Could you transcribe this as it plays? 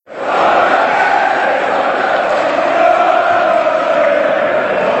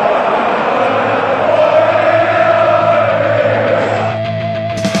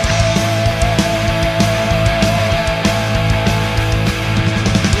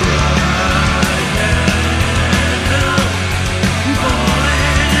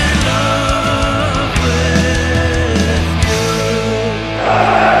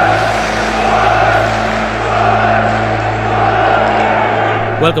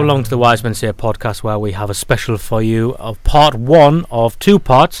Welcome along to the Wise Men Say podcast, where we have a special for you of part one of 2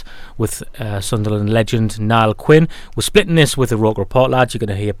 parts with Sunderland legend Niall Quinn. We're splitting this with the Roker Report lads. You're going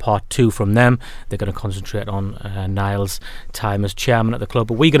to hear part 2 from them. They're going to concentrate on Niall's time as chairman at the club,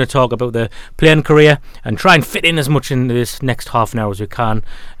 but we're going to talk about the playing career and try and fit in as much in this next half an hour as we can.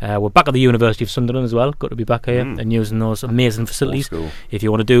 We're back at the University of Sunderland as well. Good to be back here and using those amazing facilities. If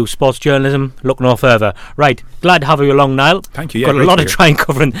you want to do sports journalism, look no further. Right, glad to have you along, Niall. Thank you. Got a lot to try and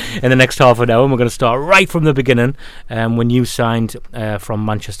cover in the next half an hour, and we're going to start right from the beginning. When you signed from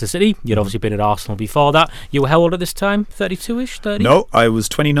Manchester City, you'd obviously been at Arsenal before that. You were how old at this time? 32-ish? 30? No, I was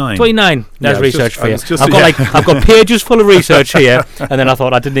 29. 29. There's research for you. I've got pages full of research here, and then I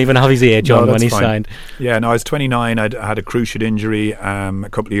thought I didn't even have his age on when he signed. Yeah, no, I was 29. I'd had a cruciate injury a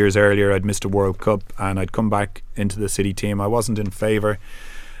couple of years earlier. I'd missed a World Cup, and I'd come back into the City team. I wasn't in favour.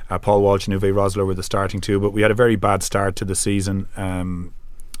 Paul Walsh and Uwe Rosler were the starting two, but we had a very bad start to the season.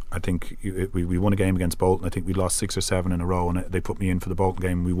 I think we won a game against Bolton. I think we lost 6 or 7 in a row, and they put me in for the Bolton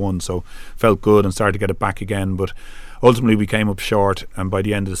game and we won, so felt good and started to get it back again. But ultimately we came up short, and by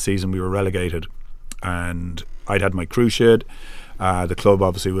the end of the season we were relegated, and I'd had my cruciate. The club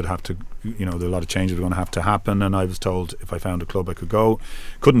obviously would have to, there are a lot of changes were going to have to happen, and I was told if I found a club I could go.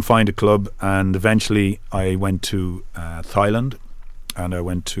 Couldn't find a club, and eventually I went to Thailand, and I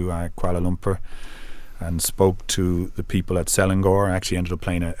went to Kuala Lumpur and spoke to the people at Selangor. I actually ended up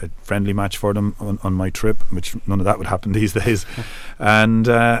playing a friendly match for them on my trip, which none of that would happen these days. And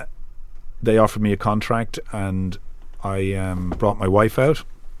they offered me a contract, and I brought my wife out,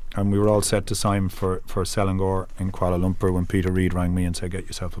 and we were all set to sign for Selangor in Kuala Lumpur when Peter Reid rang me and said, get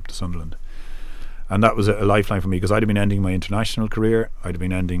yourself up to Sunderland. And that was a lifeline for me, because I'd have been ending my international career. I'd have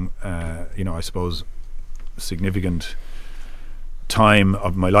been ending, I suppose, significant time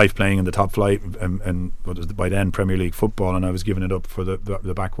of my life playing in the top flight and what was by then Premier League football, and I was giving it up for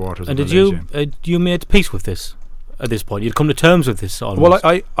the backwaters. And did you made peace with this at this point? You'd come to terms with this almost.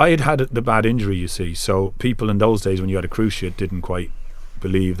 Well, I had the bad injury, you see, so people in those days when you had a cruciate didn't quite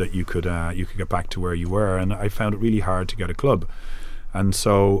believe that you could get back to where you were, and I found it really hard to get a club. And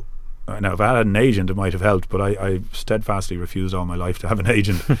so now if I had an agent it might have helped, but I steadfastly refused all my life to have an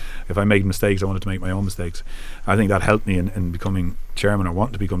agent. If I made mistakes I wanted to make my own mistakes. I think that helped me in becoming chairman, or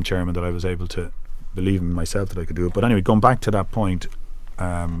wanting to become chairman, that I was able to believe in myself that I could do it. But anyway, going back to that point,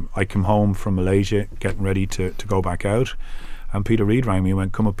 I came home from Malaysia getting ready to go back out, and Peter Reid rang me and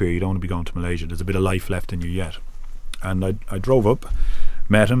went, come up here, you don't want to be going to Malaysia, there's a bit of life left in you yet. And I drove up,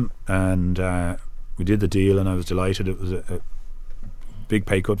 met him, and we did the deal, and I was delighted. It was a big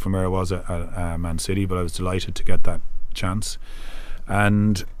pay cut from where I was at Man City, but I was delighted to get that chance,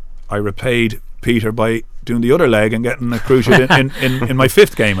 and I repaid Peter by doing the other leg and getting a cruciate in my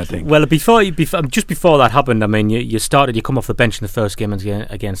 5th game, I think. Well, just before that happened, I mean, you come off the bench in the first game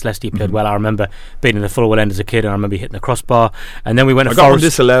against Leicester. You played well. I remember being in the full end as a kid, and I remember hitting the crossbar. And then we went to Forest. I got one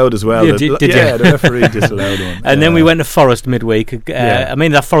disallowed as well. Did you? The referee disallowed one. And then we went to Forest midweek. I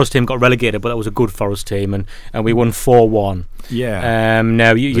mean, that Forest team got relegated, but that was a good Forest team, and we won 4-1. Yeah.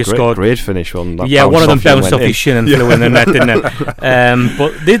 Now you scored great finish one. One of them bounced off his shin and flew in the net, didn't it?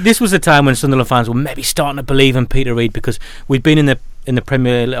 But this was a time when Sunderland fans were maybe starting to believe in Peter Reid, because we'd been in the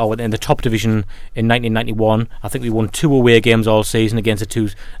Premier or in the top division in 1991. I think we won 2 away games all season against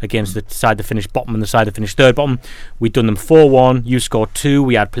the side that finished bottom and the side that finished third bottom. We'd done them 4-1. You scored 2.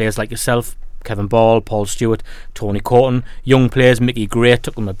 We had players like yourself, Kevin Ball, Paul Stewart, Tony Corton, young players. Mickey Gray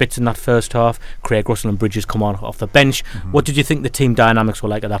took them a bits in that first half. Craig Russell and Bridges come on off the bench. What did you think the team dynamics were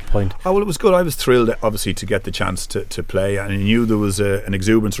like at that point? Oh, well, it was good. I was thrilled, obviously, to get the chance to play, and I knew there was an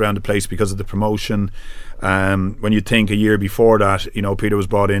exuberance around the place because of the promotion. When you think a year before that, Peter was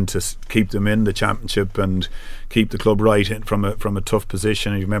brought in to keep them in the Championship and keep the club right from a tough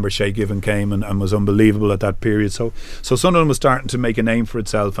position. And you remember Shay Given came and was unbelievable at that period. So Sunderland was starting to make a name for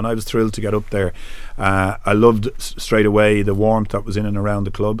itself, and I was thrilled to get up there. I loved straight away the warmth that was in and around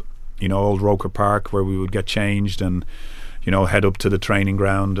the club. Old Roker Park, where we would get changed and head up to the training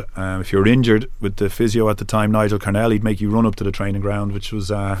ground. If you were injured, with the physio at the time, Nigel Carnell, he'd make you run up to the training ground, which was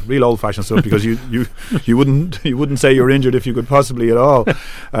real old-fashioned stuff, because you wouldn't say you were injured if you could possibly at all.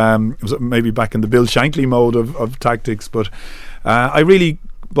 It was maybe back in the Bill Shankly mode of tactics, but I really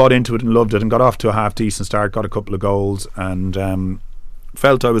bought into it and loved it, and got off to a half-decent start, got a couple of goals, and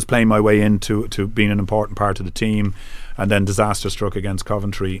felt I was playing my way into being an important part of the team. And then disaster struck against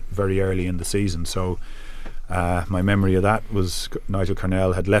Coventry very early in the season, so my memory of that was Nigel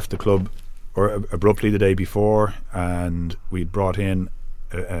Carnell had left the club abruptly the day before, and we'd brought in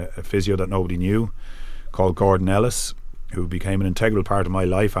a physio that nobody knew called Gordon Ellis, who became an integral part of my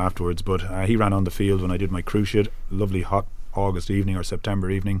life afterwards. But he ran on the field when I did my cruciate. Lovely hot August evening or September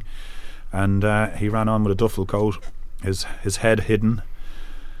evening, and he ran on with a duffel coat, his head hidden.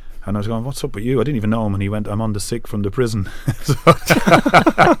 And I was going, what's up with you? I didn't even know him. And he went, I'm on the sick from the prison. So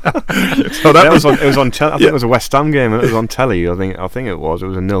that was on. It was on. I think it was a West Ham game. And it was on telly. I think it was. It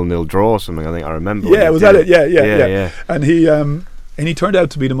was a 0-0 draw or something. I think I remember. Yeah, was that it? Yeah. And he turned out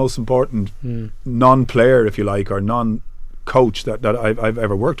to be the most important non-player, if you like, or non-coach that I've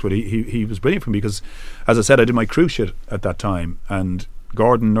ever worked with. He was brilliant for me because, as I said, I did my cruciate at that time, and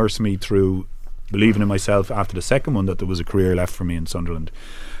Gordon nursed me through believing in myself after the second one that there was a career left for me in Sunderland.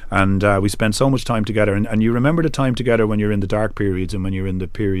 And we spent so much time together, and you remember the time together when you're in the dark periods and when you're in the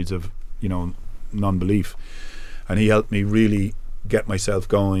periods of, non-belief. And he helped me really get myself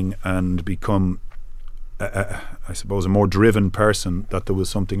going and become, I suppose, a more driven person, that there was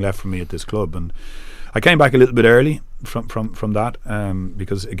something left for me at this club. And I came back a little bit early from that,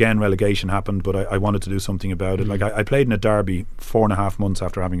 because again relegation happened, but I wanted to do something about it. Like I played in a derby 4.5 months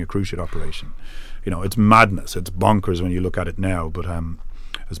after having a cruciate operation. It's madness, it's bonkers when you look at it now, but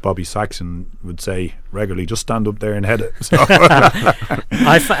as Bobby Saxon would say regularly, just stand up there and head it. So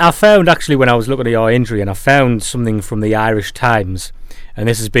I found, actually, when I was looking at your injury, and I found something from the Irish Times, and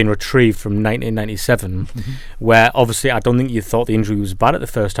this has been retrieved from 1997, where obviously I don't think you thought the injury was bad at the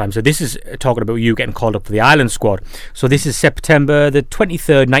first time. So this is talking about you getting called up for the Ireland squad. So this is September the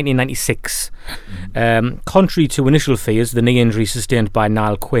 23rd, 1996. Contrary to initial fears, the knee injury sustained by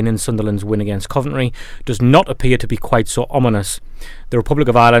Niall Quinn in Sunderland's win against Coventry does not appear to be quite so ominous. The Republic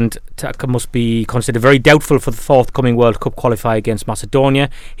of Ireland must be considered very doubtful for the forthcoming World Cup qualifier against Macedonia.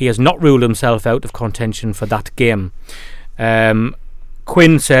 He has not ruled himself out of contention for that game.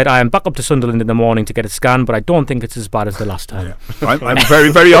 Quinn said, I am back up to Sunderland in the morning to get a scan, but I don't think it's as bad as the last time. Yeah. I'm a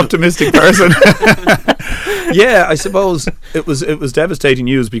very, very optimistic person. Yeah, I suppose it was devastating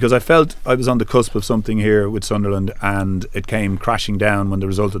news, because I felt I was on the cusp of something here with Sunderland, and it came crashing down when the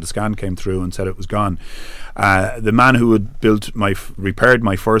result of the scan came through and said it was gone. The man who had repaired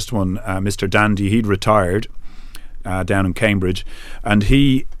my first one, Mr. Dandy, he'd retired down in Cambridge, and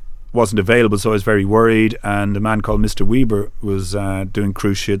he wasn't available, so I was very worried. And a man called Mr. Weber was doing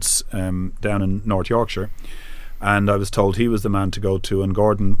cruciates down in North Yorkshire, and I was told he was the man to go to, and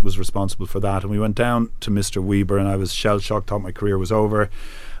Gordon was responsible for that. And we went down to Mr. Weber, and I was shell-shocked, thought my career was over.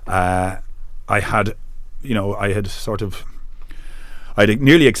 I'd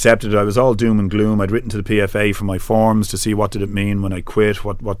nearly accepted it. I was all doom and gloom. I'd written to the PFA for my forms to see what did it mean when I quit,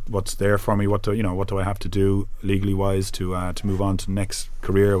 what's there for me, what do I have to do legally wise to move on to the next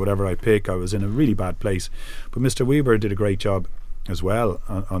career, whatever I pick. I was in a really bad place, but Mr. Weber did a great job as well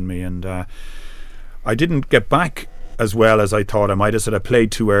on me, and I didn't get back as well as I thought I might have. Said I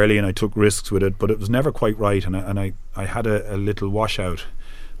played too early and I took risks with it, but it was never quite right, and I had a little washout.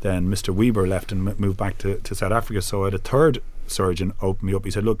 Then Mr. Weber left and moved back to South Africa, so I had a third surgeon open me up.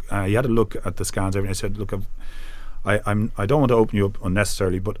 He said, look, he had a look at the scans, everything. I said, look, I don't want to open you up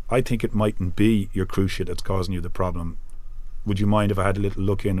unnecessarily, but I think it mightn't be your cruciate that's causing you the problem. Would you mind if I had a little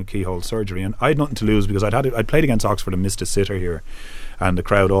look in at keyhole surgery? And I had nothing to lose, because I'd played against Oxford and missed a sitter here, and the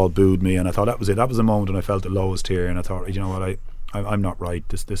crowd all booed me, and I thought that was it. That was the moment when I felt the lowest here, and I thought, you know what, I'm not right.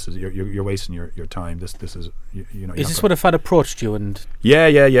 This is you're wasting your time. This is Is this what if I'd approached you and?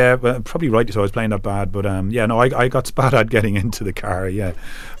 Yeah. Well, probably right. So I was playing that bad, but I got spat at getting into the car. Yeah,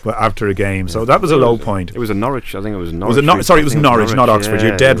 but after a game, so that was a low point. It was a Norwich. I think it was Norwich. It was Norwich, not Oxford.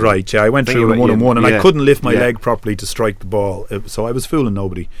 You're dead right. Yeah, I went through 1-on-1, and I couldn't lift my leg properly to strike the ball. So I was fooling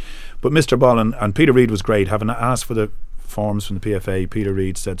nobody. But Mr. Bollen and Peter Reid was great. Having asked for the forms from the PFA, Peter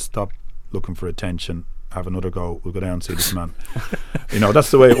Reid said, "Stop looking for attention. Have another go. We'll go down and see this man."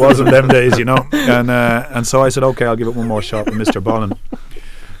 That's the way it was in them days, and so I said, okay, I'll give it one more shot with Mr. Bollen.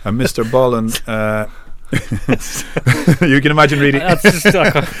 And Mr. Bollen, you can imagine reading.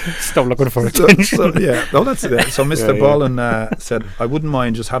 Stop looking for attention. That's it. So Mr. Bollen said, I wouldn't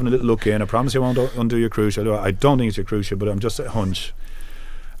mind just having a little look in. I promise you I won't undo your cruciate. I don't think it's your cruciate, but I'm just a hunch.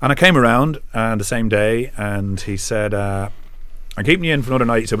 And I came around the same day, and he said, I'm keeping you in for another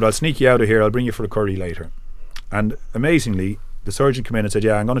night. He said, but I'll sneak you out of here. I'll bring you for a curry later. And amazingly, the surgeon came in and said,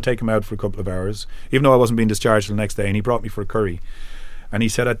 yeah, I'm going to take him out for a couple of hours, even though I wasn't being discharged the next day. And he brought me for a curry. And he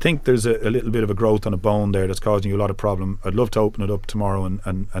said, I think there's a little bit of a growth on a bone there that's causing you a lot of problem. I'd love to open it up tomorrow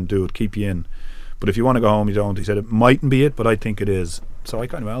and do it, keep you in. But if you want to go home, you don't. He said, it mightn't be it, but I think it is. So I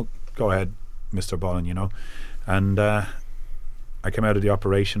kind of, well, go ahead, Mr. Bollen, And I came out of the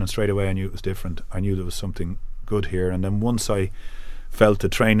operation, and straight away I knew it was different. I knew there was something good here. And then once I felt the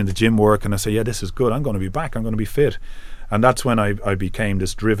train in the gym work, and I said, yeah, this is good, I'm going to be back, I'm going to be fit. And that's when I became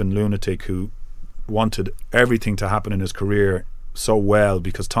this driven lunatic who wanted everything to happen in his career so well,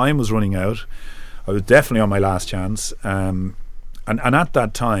 because time was running out. I was definitely on my last chance. And at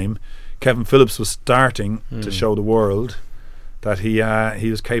that time, Kevin Phillips was starting to show the world that he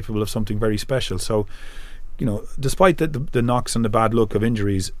was capable of something very special. So, you know, despite the knocks and the bad luck of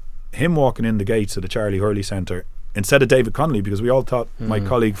injuries, him walking in the gates of the Charlie Hurley Centre instead of David Connolly, because we all thought my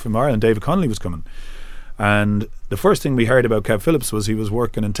colleague from Ireland, David Connolly, was coming. And the first thing we heard about Kev Phillips was he was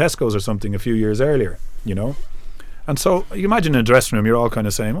working in Tesco's or something a few years earlier, you know. And so you imagine in a dressing room, you're all kind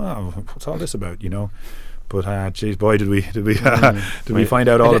of saying, "Well, what's all this about?" You know. But geez, boy, did we find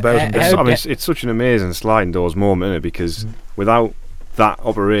out all about him? I mean, it's such an amazing sliding doors moment, isn't it? Because without that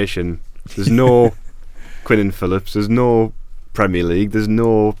operation, there's no Quinnan Phillips, there's no Premier League, there's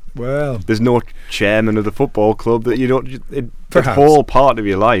no chairman of the football club. That you don't. The whole part of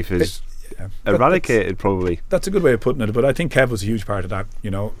your life is eradicated. Probably that's a good way of putting it. But I think Kev was a huge part of that.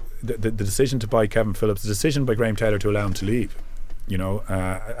 You know, the decision to buy Kevin Phillips, the decision by Graham Taylor to allow him to leave. You know,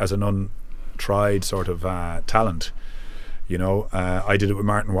 as an untried sort of talent. You know, I did it with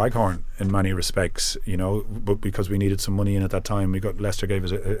Martin Waghorn in many respects. You know, but because we needed some money in at that time, Leicester gave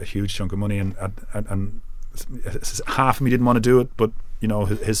us a huge chunk of money, and half of me didn't want to do it, but you know,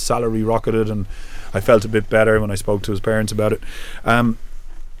 his salary rocketed, and I felt a bit better when I spoke to his parents about it.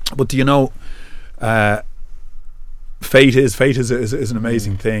 But do you know, fate is an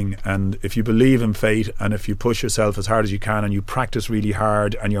amazing thing, and if you believe in fate, and if you push yourself as hard as you can, and you practice really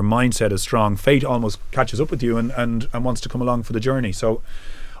hard, and your mindset is strong, fate almost catches up with you and wants to come along for the journey. So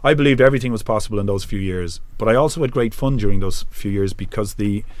I believed everything was possible in those few years, but I also had great fun during those few years, because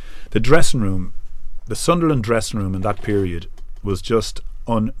the dressing room, the Sunderland dressing room in that period, was just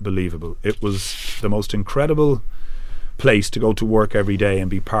unbelievable. It was the most incredible place to go to work every day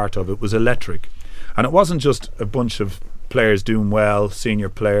and be part of. It was electric. And it wasn't just a bunch of players doing well, senior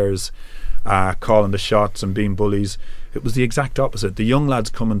players calling the shots and being bullies. It was the exact opposite. The young lads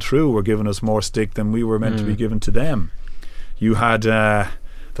coming through were giving us more stick than we were meant to be given to them. You had the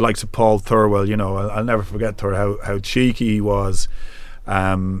likes of Paul Thurwell. You know, I'll never forget how cheeky he was.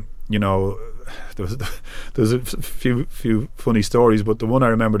 You know, there's a few funny stories, but the one I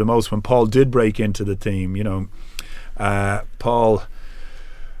remember the most, when Paul did break into the team, you know, Paul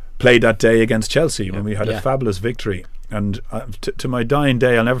played that day against Chelsea when we had a fabulous victory, and to my dying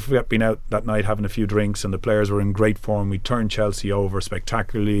day I'll never forget being out that night having a few drinks, and the players were in great form. We turned Chelsea over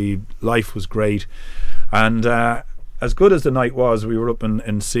spectacularly, life was great, and as good as the night was, we were up in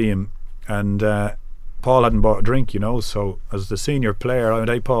Seaham, and Paul hadn't bought a drink, you know, so as the senior player I went,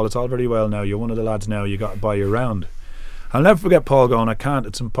 "Hey Paul, it's all very well now, you're one of the lads now, you got to buy your round." I'll never forget Paul going, "I can't,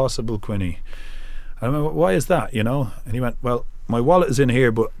 it's impossible, Quinny." And I went, "Why is that, you know?" And he went, "Well, my wallet is in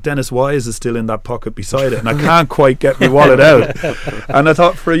here, but Dennis Wise is still in that pocket beside it, and I can't quite get my wallet out." And I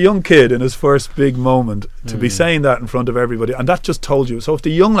thought, for a young kid in his first big moment to be saying that in front of everybody, and that just told you. So if the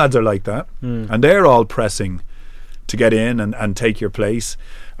young lads are like that, and they're all pressing to get in and take your place,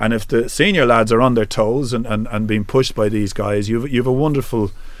 and if the senior lads are on their toes and being pushed by these guys, you've a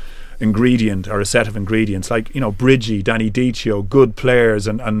wonderful ingredient, or a set of ingredients, like, you know, Bridgie, Danny Dicio, good players,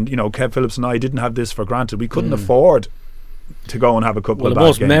 and you know, Kev Phillips and I didn't have this for granted. We couldn't afford to go and have a couple of bad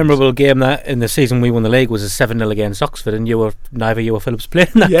games. The most memorable game that in the season we won the league was a 7-0 against Oxford, and neither you or Phillips played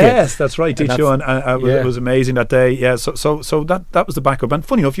in that game. Yes, that's right, Dicio, and it was amazing that day. Yeah, so that was the backup. And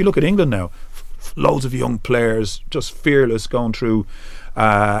funny enough, you look at England now, loads of young players, just fearless, going through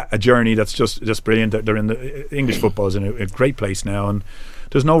a journey that's just brilliant. They're in the English football is in a great place now, and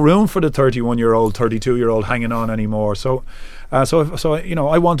there's no room for the 31-year-old, 32-year-old hanging on anymore. So you know,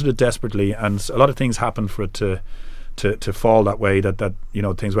 I wanted it desperately, and a lot of things happened for it to fall that way. That you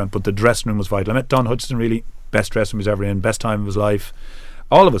know, things went, but the dressing room was vital. I met Don Hutchison, really best dressing room he's ever in, best time of his life.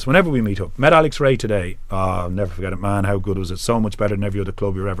 All of us, whenever we meet up, met Alex Ray today. I'll never forget it, man. How good was it? So much better than every other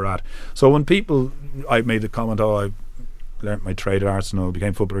club we were ever at. So when I made the comment, I learnt my trade at Arsenal,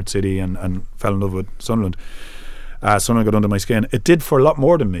 became footballer at City, and fell in love with Sunderland. Sunderland got under my skin. It did for a lot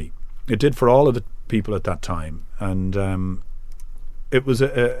more than me. It did for all of the people at that time, and it was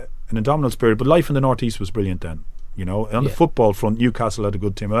an indomitable spirit. But life in the Northeast was brilliant then. You know, on the football front, Newcastle had a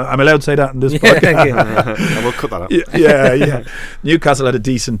good team. I'm allowed to say that in this podcast. We'll cut that out. Yeah. Newcastle had a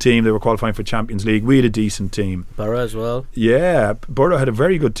decent team. They were qualifying for Champions League. We had a decent team. Borough as well. Yeah, Borough had a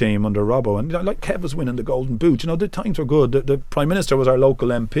very good team under Robbo, and like Kev was winning the Golden Boot. You know, the times were good. The Prime Minister was our local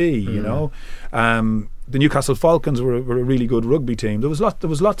MP. You know, the Newcastle Falcons were a really good rugby team. There was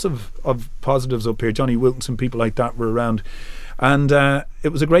lots of positives up here. Johnny Wilkinson, people like that were around, and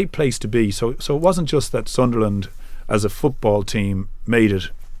it was a great place to be. So it wasn't just that Sunderland as a football team made it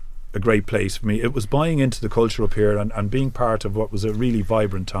a great place for me. It was buying into the culture up here and being part of what was a really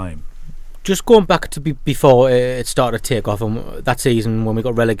vibrant time. Just going back to before it started to take off, and that season when we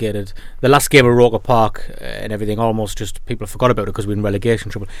got relegated, the last game of Roker Park and everything, almost just people forgot about it because we were in relegation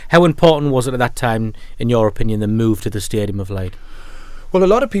trouble. How important was it at that time, in your opinion, the move to the Stadium of Light? Well, a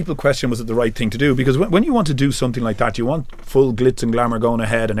lot of people question was it the right thing to do, because when you want to do something like that, you want full glitz and glamour going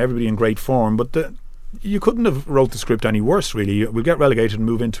ahead and everybody in great form, but you couldn't have wrote the script any worse, really. We'll get relegated and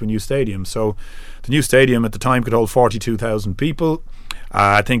move into a new stadium. So the new stadium at the time could hold 42,000 people.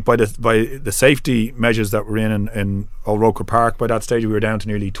 I think by the safety measures that were in Old Roker Park, by that stage we were down to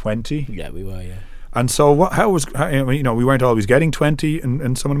nearly 20. Yeah, we were, yeah. And so we weren't always getting 20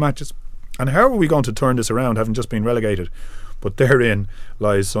 in some of the matches. And how are we going to turn this around, having just been relegated? But therein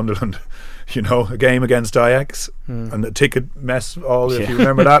lies Sunderland. A game against Ajax and the ticket mess, if you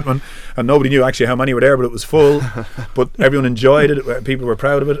remember that one. And nobody knew actually how many were there, but it was full. But everyone enjoyed it. People were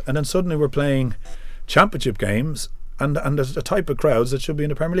proud of it. And then suddenly we're playing championship games, and there's a type of crowds that should be in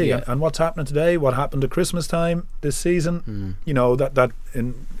the Premier League. Yeah. And what's happening today, what happened at Christmas time this season, that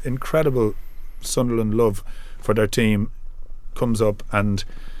incredible Sunderland love for their team comes up, and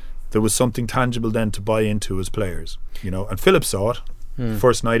there was something tangible then to buy into as players, and Philip saw it.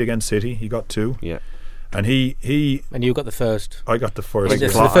 First night against City, he got 2. Yeah, and he and you got the first. I got the first. I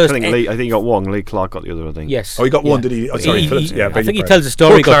think he got 1. Lee Clark got the other. I think. Yes. Oh, he got 1. Did he? Oh, sorry, Phillips. Yeah, I think he tells a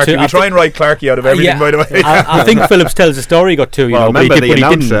story. He got 2. We try and write Clarkey out of everything, by the way. I think Phillips tells a story. He got 2. I remember the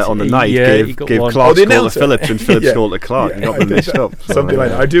announcer on the night gave Clark's call to Phillips and Phillips called to Clark. He got them mixed up. Something like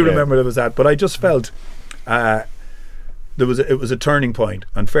that. I do remember there was that, but I just felt. It was a turning point,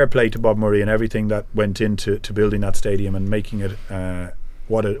 and fair play to Bob Murray and everything that went into building that stadium and making it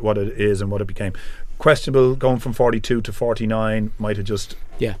what it is and what it became. Questionable going from 42 to 49 might have just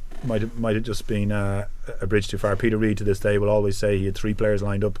been a bridge too far. Peter Reid to this day will always say he had 3 players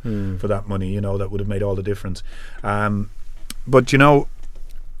lined up for that money. That would have made all the difference. But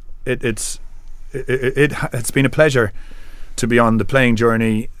it's been a pleasure to be on the playing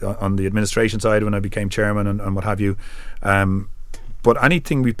journey on the administration side when I became chairman and what have you. But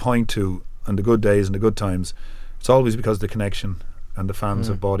anything we point to and the good days and the good times, it's always because of the connection, and the fans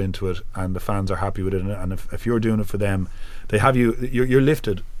have bought into it, and the fans are happy with it, and if you're doing it for them, they have you're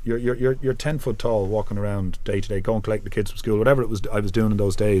lifted. You're 10 foot tall walking around day to day, go and collect the kids from school, whatever it was I was doing in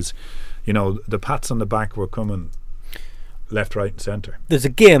those days. The pats on the back were coming left, right and centre. There's a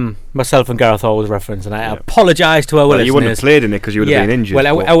game myself and Gareth always reference, and I apologise to our listeners. You wouldn't have played in it because you would have been injured. Well,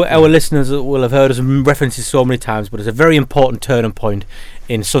 our listeners will have heard us reference it so many times, but it's a very important turning point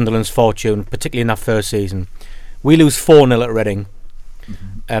in Sunderland's fortune, particularly in that first season. We lose 4-0 at Reading.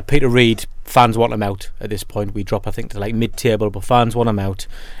 Peter Reid, fans want him out at this point. We drop, I think, to like mid-table, but fans want him out.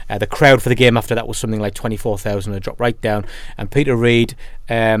 The crowd for the game after that was something like 24,000. It dropped right down, and Peter Reid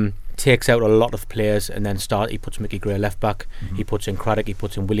takes out a lot of players, and then he puts Mickey Gray left back, he puts in Craddock, he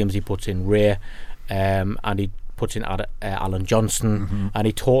puts in Williams, he puts in Ray, and he puts in Alan Johnson, and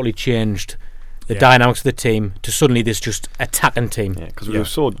he totally changed the dynamics of the team to suddenly this just attacking team. Yeah, because we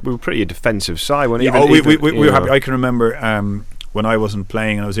were pretty a defensive side. We were happy. I can remember when I wasn't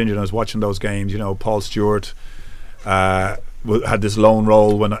playing and I was injured and I was watching those games. Paul Stewart had this lone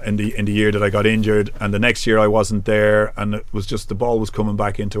role when in the year that I got injured, and the next year I wasn't there, and it was just the ball was coming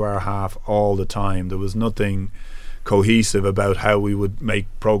back into our half all the time. There was nothing cohesive about how we would make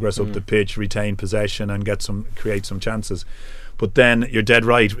progress up the pitch, retain possession and create some chances. But then you're dead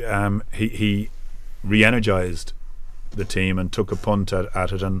right, he re-energised the team and took a punt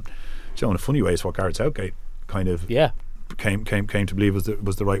at it, and in a funny way it's what Gareth Southgate kind of came to believe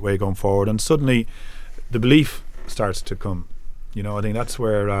was the right way going forward, and suddenly the belief starts to come. I think that's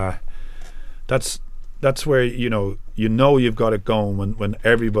where that's where you've got it going when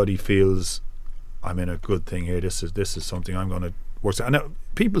everybody feels I'm in a good thing here. This is something I'm going to work. And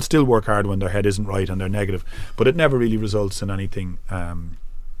people still work hard when their head isn't right and they're negative, but it never really results in anything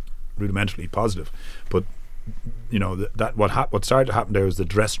rudimentarily positive. But what started to happen there was the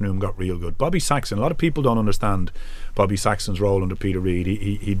dressing room got real good. Bobby Saxton, a lot of people don't understand Bobby Saxton's role under Peter Reid.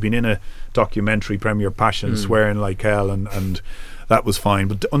 He'd been in a documentary, Premier Passion, swearing like hell, and that was fine.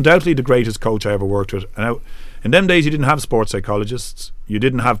 But undoubtedly the greatest coach I ever worked with. And in them days you didn't have sports psychologists, you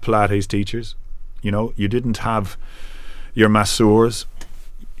didn't have Pilates teachers, you didn't have your masseurs.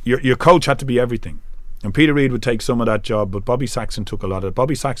 Your coach had to be everything. And Peter Reid would take some of that job, but Bobby Saxton took a lot of it.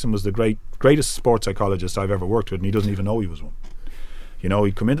 Bobby Saxton was the greatest sports psychologist I've ever worked with, and he doesn't even know he was one.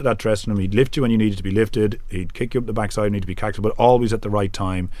 He'd come into that dressing room, he'd lift you when you needed to be lifted, he'd kick you up the backside when you need to be kicked, but always at the right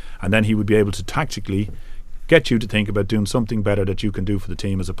time. And then he would be able to tactically get you to think about doing something better that you can do for the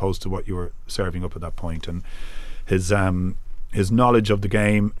team as opposed to what you were serving up at that point. And his knowledge of the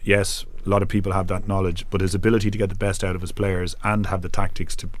game, yes, A lot of people have that knowledge, but his ability to get the best out of his players and have the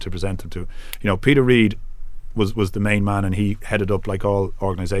tactics to present them to. Peter Reid was the main man, and he headed up, like all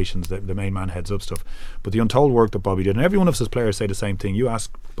organisations, the main man heads up stuff. But the untold work that Bobby did, and every one of his players say the same thing. You ask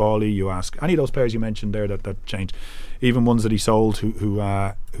Bally, you ask any of those players you mentioned there that changed, even ones that he sold who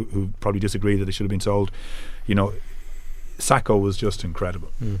probably disagree that they should have been sold. Sacco was just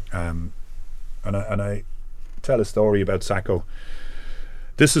incredible. And I tell a story about Sacco.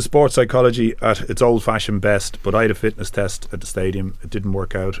 This is sports psychology at its old-fashioned best, but I had a fitness test at the stadium. It didn't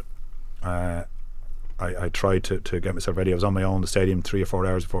work out. I tried to get myself ready. I was on my own in the stadium 3 or 4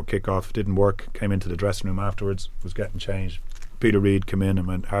 hours before kick-off. It didn't work. Came into the dressing room afterwards, was getting changed. Peter Reid came in and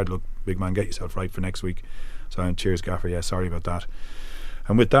went, "Hard luck, big man, get yourself right for next week." So I went, "Cheers, Gaffer, yeah, sorry about that."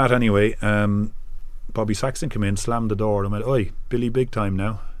 And with that anyway, Bobby Saxton came in, slammed the door and went, "Oi, Billy Big Time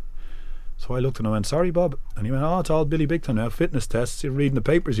now." So I looked and I went, "Sorry, Bob." And he went, "Oh, it's all Billy Big Time now, fitness tests, you're reading the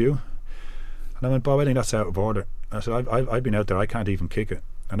papers, you." And I went, "Bob, I think that's out of order." I said, I've been out there, I can't even kick it."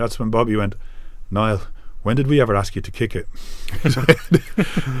 And that's when Bobby went, "Niall, when did we ever ask you to kick it?"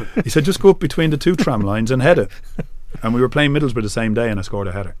 He said, "Just go up between the 2 tram lines and head it." And we were playing Middlesbrough the same day and I scored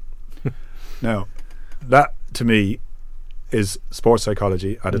a header. Now, that to me is sports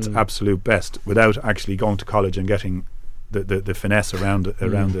psychology at its absolute best, without actually going to college and getting the finesse around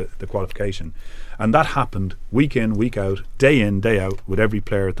the qualification. And that happened week in, week out, day in, day out, with every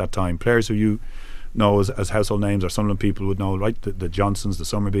player at that time. Players who you know as household names, or Sunderland people would know, right? The Johnsons, the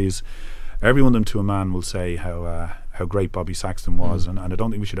Summerbys, every one of them to a man will say how great Bobby Saxton was, and I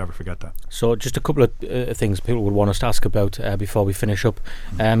don't think we should ever forget that. So just a couple of things people would want us to ask about before we finish up.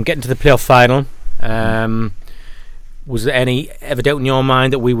 Getting to the playoff final, was there ever doubt in your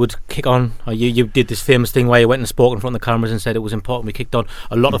mind that we would kick on? Or you did this famous thing where you went and spoke in front of the cameras and said it was important we kicked on.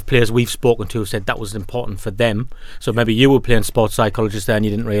 A lot of players we've spoken to said that was important for them. So maybe you were playing sports psychologist there and you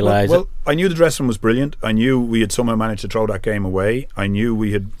didn't realise well, I knew the dressing room was brilliant. I knew we had somehow managed to throw that game away. I knew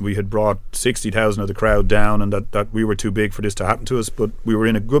we had brought 60,000 of the crowd down, and that we were too big for this to happen to us. But we were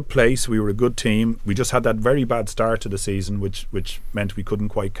in a good place. We were a good team. We just had that very bad start to the season, which meant we couldn't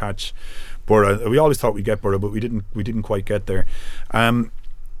quite catch Borough. We always thought we'd get Borough, but we didn't quite get there. And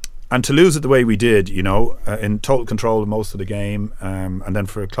to lose it the way we did, in total control of most of the game, and then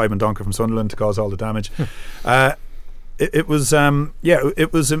for Clive Dundonker from Sunderland to cause all the damage, it was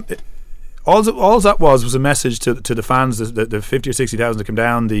all that was a message to the fans, the 50 or 60,000 that came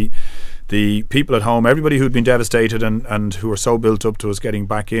down, the people at home, everybody who'd been devastated and who were so built up to us getting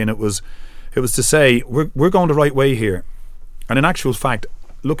back in. It was to say we're going the right way here. And in actual fact,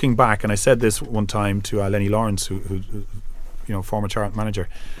 looking back, and I said this one time to Lenny Lawrence, who former Charlton manager,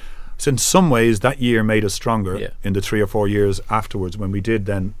 so in some ways that year made us stronger in the 3 or 4 years afterwards, when we did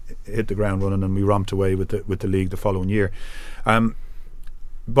then hit the ground running and we romped away with the league the following year.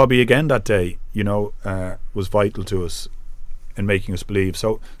 Bobby again that day, was vital to us in making us believe.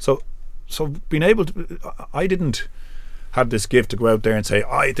 So being able to, I didn't have this gift to go out there and say,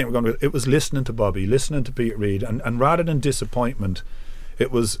 I think we're going to. It was listening to Bobby, listening to Peter Reid, and rather than disappointment,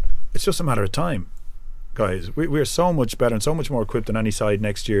 it's just a matter of time, guys. We're so much better and so much more equipped than any side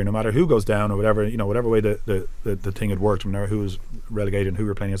next year, no matter who goes down or whatever way the thing had worked, no matter who was relegated and who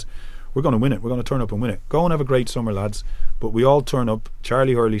we're playing against. We're going to win it. We're going to turn up and win it. Go and have a great summer, lads. But we all turn up,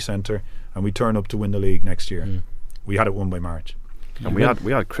 Charlie Hurley centre, and we turn up to win the league next year. We had it won by March. And we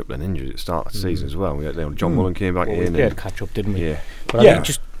had crippling injuries at the start of the season as well. We had, John Mullen came back in. We had catch up, didn't we? Yeah. But I think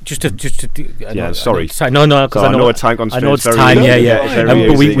just to sorry. No, because I know a time constraint. I know it's time.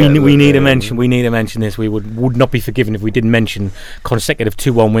 But we need to mention. We need to mention this. We would not be forgiven if we didn't mention consecutive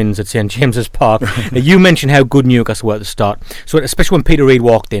 2-1 wins at St James's Park. Now, you mentioned how good Newcastle were at the start. So especially when Peter Reid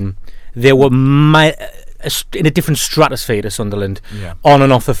walked in, they were in a different stratosphere to Sunderland, on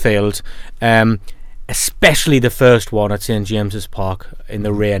and off the field. Especially the first one at St James's Park in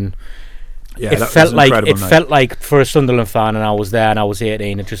the rain. Yeah, it felt like for a Sunderland fan, and I was there and I was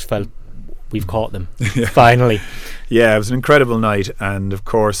 18, it just felt we've caught them finally. Yeah, it was an incredible night, and of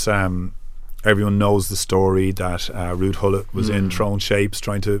course everyone knows the story that Ruud Gullit was in throne shapes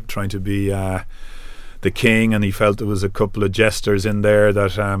trying to be the king, and he felt there was a couple of jesters in there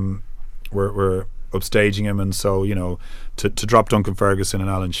that were upstaging him, and so to drop Duncan Ferguson and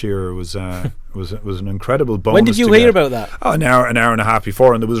Alan Shearer was an incredible bonus. When did you hear about that? An hour and a half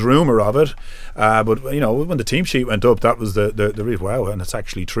before, and there was rumour of it, but when the team sheet went up, that was the real wow, and it's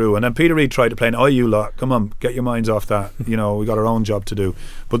actually true. And then Peter Reid tried to play, "Oh, you lot, come on, get your minds off that. We got our own job to do."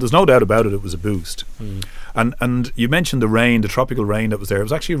 But there's no doubt about it, it was a boost. And you mentioned the rain, the tropical rain that was there. It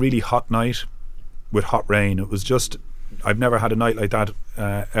was actually a really hot night with hot rain. It was just, I've never had a night like that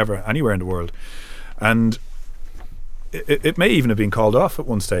ever anywhere in the world. And it may even have been called off at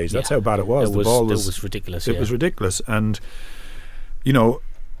one stage. That's how bad it was. The ball was ridiculous. It was ridiculous, and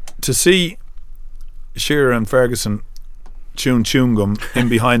to see Shearer and Ferguson chewing chewing gum in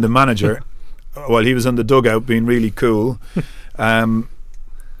behind the manager while he was in the dugout being really cool.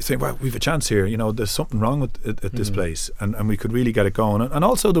 Saying, well, we've a chance here, there's something wrong with at this place, and we could really get it going. And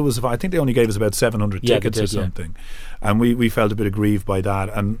also there was, I think they only gave us about 700 tickets or something, and we felt a bit aggrieved by that,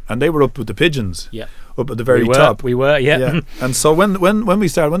 and they were up with the pigeons, up at the very top. We were. And so when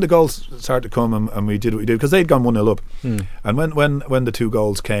the goals started to come, and we did what we did, because they'd gone 1-0 up, and when the 2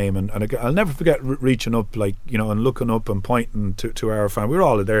 goals came, and I'll never forget reaching up, and looking up and pointing to our fan. We were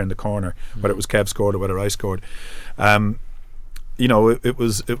all there in the corner, whether it was Kev scored or whether I scored. It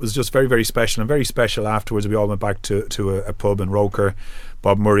was just very, very special, and very special afterwards. We all went back to a pub in Roker.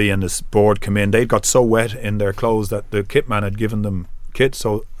 Bob Murray and his board came in. They'd got so wet in their clothes that the kit man had given them kit,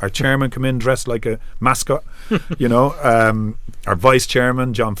 so our chairman came in dressed like a mascot. Our vice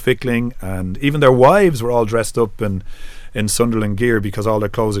chairman John Fickling, and even their wives were all dressed up in Sunderland gear because all their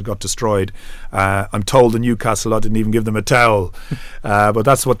clothes had got destroyed. I'm told the Newcastle lot didn't even give them a towel, but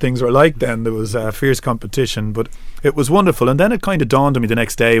that's what things were like then. There was fierce competition, but it was wonderful. And then it kind of dawned on me the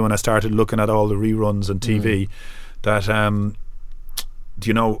next day when I started looking at all the reruns on TV that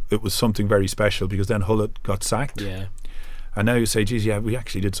it was something very special, because then Hull got sacked. And now you say, geez, we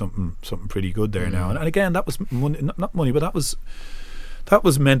actually did something pretty good there now. And again, that was money, not money, but that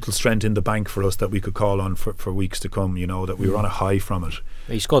was mental strength in the bank for us that we could call on for weeks to come, that we were on a high from it.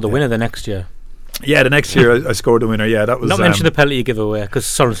 You scored the winner the next year. Yeah, the next year I scored the winner. Yeah, that was not mention the penalty you give away, because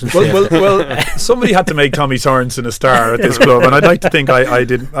Sorensen. Well, somebody had to make Tommy Sorensen a star at this club, and I'd like to think I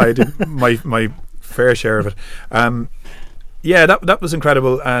did my fair share of it. That was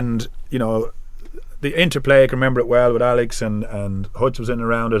incredible, and the interplay, I can remember it well, with Alex and Hutch was in and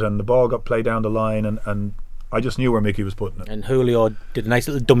around it, and the ball got played down the line, and I just knew where Mickey was putting it. And Julio did a nice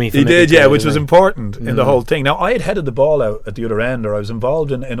little dummy for He Mickey did, which was important in the whole thing. Now, I had headed the ball out at the other end, or I was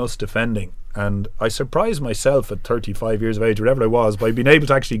involved in us defending, and I surprised myself at 35 years of age, whatever I was, by being able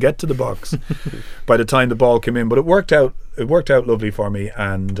to actually get to the box by the time the ball came in. But it worked out lovely for me,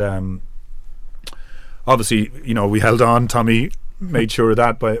 and obviously, we held on. Tommy made sure of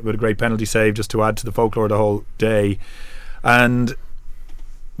that with a great penalty save, just to add to the folklore the whole day. And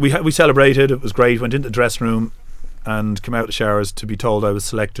we celebrated. It was great. Went into the dressing room and came out of the showers to be told I was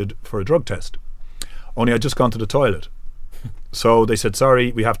selected for a drug test. Only I'd just gone to the toilet. So they said,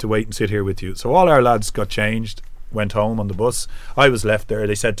 sorry, we have to wait and sit here with you. So all our lads got changed, went home on the bus. I was left there.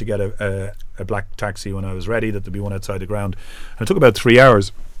 They said to get a black taxi when I was ready, that there'd be one outside the ground. And it took about 3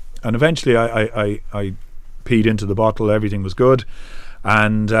 hours. And eventually I peed into the bottle. Everything was good.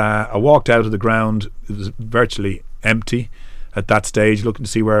 And I walked out of the ground. It was virtually empty at that stage, looking to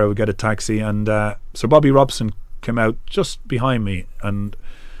see where I would get a taxi. And Sir Bobby Robson came out just behind me, and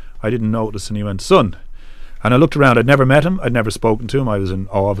I didn't notice, and he went, son. And I looked around. I'd never met him, I'd never spoken to him. I was in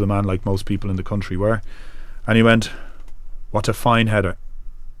awe of the man, like most people in the country were. And he went, what a fine header.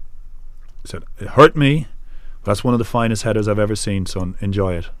 He said, it hurt me, but that's one of the finest headers I've ever seen, son.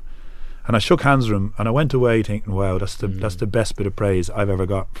 Enjoy it. And I shook hands with him, and I went away thinking, wow, that's the best bit of praise I've ever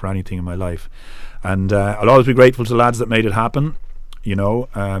got for anything in my life. And I'll always be grateful to the lads that made it happen,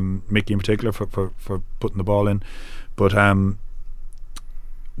 Mickey in particular for putting the ball in. But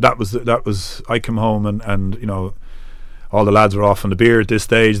that was I came home and all the lads were off on the beer at this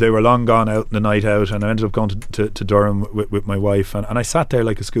stage. They were long gone out in the night out, and I ended up going to Durham with my wife, and I sat there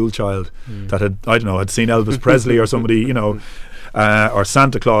like a school child that had seen Elvis Presley or somebody, or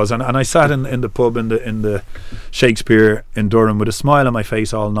Santa Claus, and I sat in the pub in the Shakespeare in Durham with a smile on my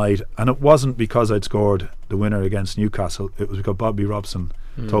face all night. And it wasn't because I'd scored the winner against Newcastle, it was because Bobby Robson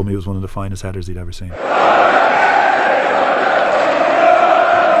told me it was one of the finest headers he'd ever seen.